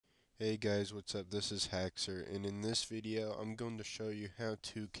Hey guys, what's up? This is Haxer, and in this video I'm going to show you how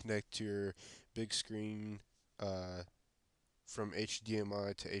to connect your big screen uh, from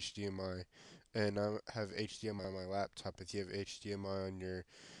HDMI to HDMI. And I have HDMI on my laptop. If you have HDMI on your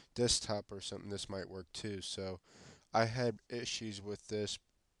desktop or something, this might work too. So I had issues with this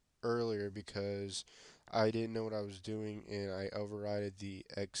earlier because I didn't know what I was doing and I overrided the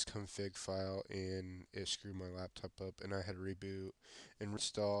xconfig file and it screwed my laptop up and I had to reboot and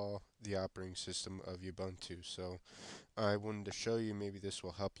reinstall the operating system of Ubuntu. So I wanted to show you, maybe this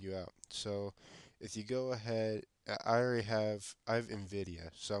will help you out. So if you go ahead, I have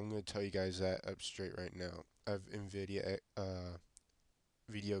Nvidia, so I'm going to tell you guys that up straight right now. I have Nvidia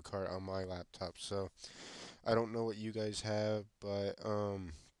video card on my laptop, so I don't know what you guys have, but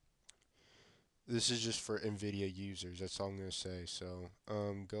this is just for Nvidia users, that's all I'm going to say. So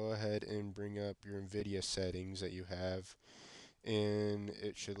go ahead and bring up your Nvidia settings that you have, and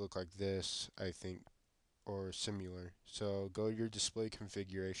it should look like this, I think, or similar. So go to your display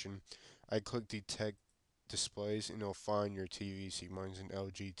configuration. I click detect displays, and it'll find your TV. See, mine's an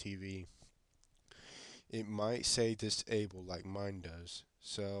LG TV. It might say disable like mine does.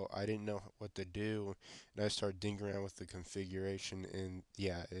 So I didn't know what to do, and I started dinking around with the configuration, and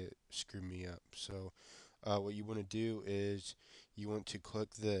yeah, it screwed me up. So what you want to do is you want to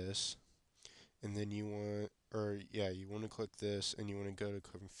click this, and then you want to click this, and you want to go to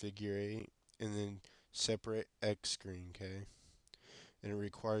configure, and then separate X screen, okay? And it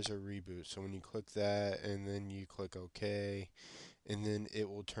requires a reboot. So when you click that, and then you click OK, and then it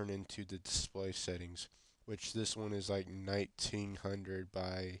will turn into the display settings, which this one is like 1900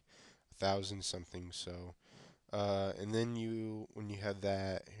 by 1000 something. So and then when you have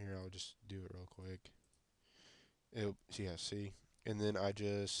that here, I'll just do it real quick. Yeah, see, and then I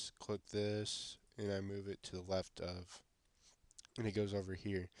just click this and I move it to the left of, and it goes over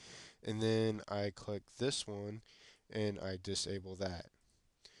here, and then I click this one and I disable that.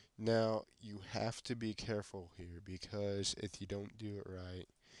 Now you have to be careful here, because if you don't do it right,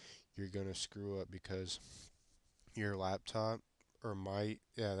 you're gonna screw up, because your laptop, or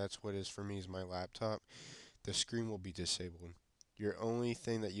yeah, that's what it is for me, is my laptop, the screen will be disabled. Your only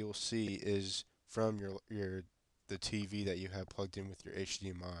thing that you'll see is from your the TV that you have plugged in with your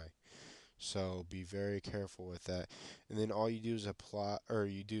HDMI. So be very careful with that. And then all you do is apply, or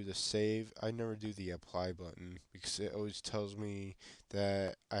you do the save. I never do the apply button because it always tells me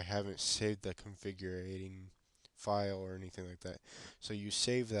that I haven't saved the configuring file or anything like that. So you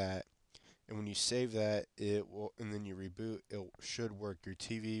save that, and when you save that, it will, and then you reboot, it should work. Your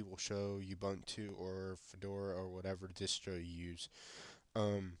TV will show Ubuntu or Fedora or whatever distro you use.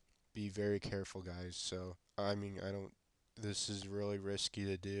 Um, be very careful, guys. So, I mean, I don't, this is really risky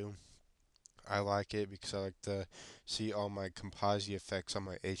to do. I like it because I like to see all my composite effects on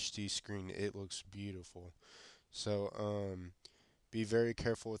my HD screen. It looks beautiful. So, be very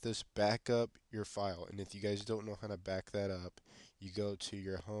careful with this. Back up your file. And if you guys don't know how to back that up, you go to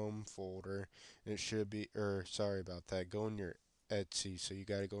your home folder, and it should be, or sorry about that, go in your Etsy. So you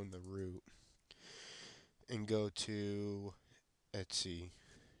got to go in the root and go to Etsy.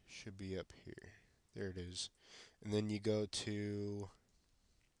 Should be up here. There it is. And then you go to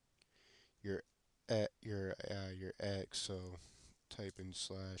your your X. So type in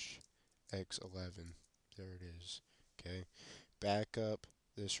slash X11. There it is. Okay. Back up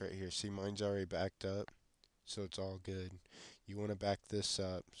this right here. See, mine's already backed up, so it's all good. You want to back this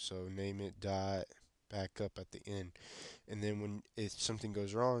up, so name it dot back up at the end. And then when if something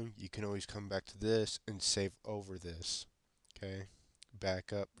goes wrong, you can always come back to this and save over this. Okay?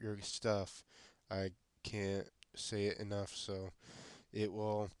 Back up your stuff. I can't say it enough, so it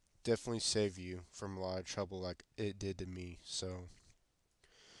will definitely save you from a lot of trouble like it did to me. So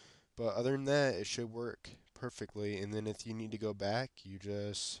but other than that, it should work perfectly. And then if you need to go back, you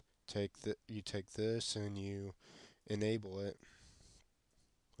just take this and you enable it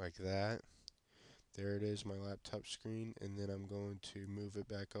like that. There it is, my laptop screen, and then I'm going to move it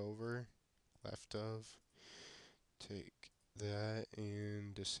back over, left of, take that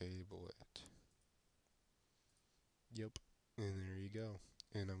and disable it. Yep, and there you go.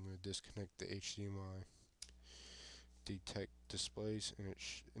 And I'm going to disconnect the HDMI, detect displays,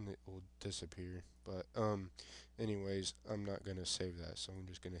 and it will disappear. But anyways, I'm not gonna save that, so I'm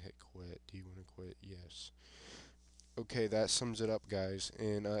just gonna hit quit. Do you want to quit? Yes. Okay, that sums it up, guys.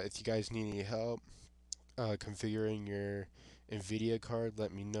 And if you guys need any help configuring your Nvidia card,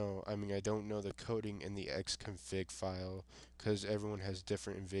 let me know. I mean, I don't know the coding in the xconfig file because everyone has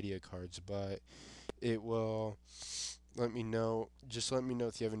different Nvidia cards, but it will let me know. Just let me know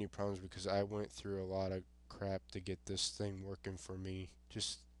if you have any problems, because I went through a lot of crap to get this thing working for me.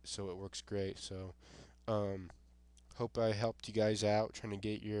 Just so it works great. So um, hope I helped you guys out trying to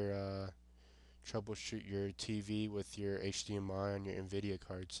get your troubleshoot your TV with your HDMI on your Nvidia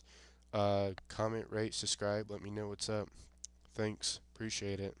cards. Comment, rate, subscribe. Let me know what's up. Thanks.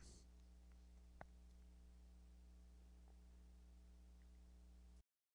 Appreciate it.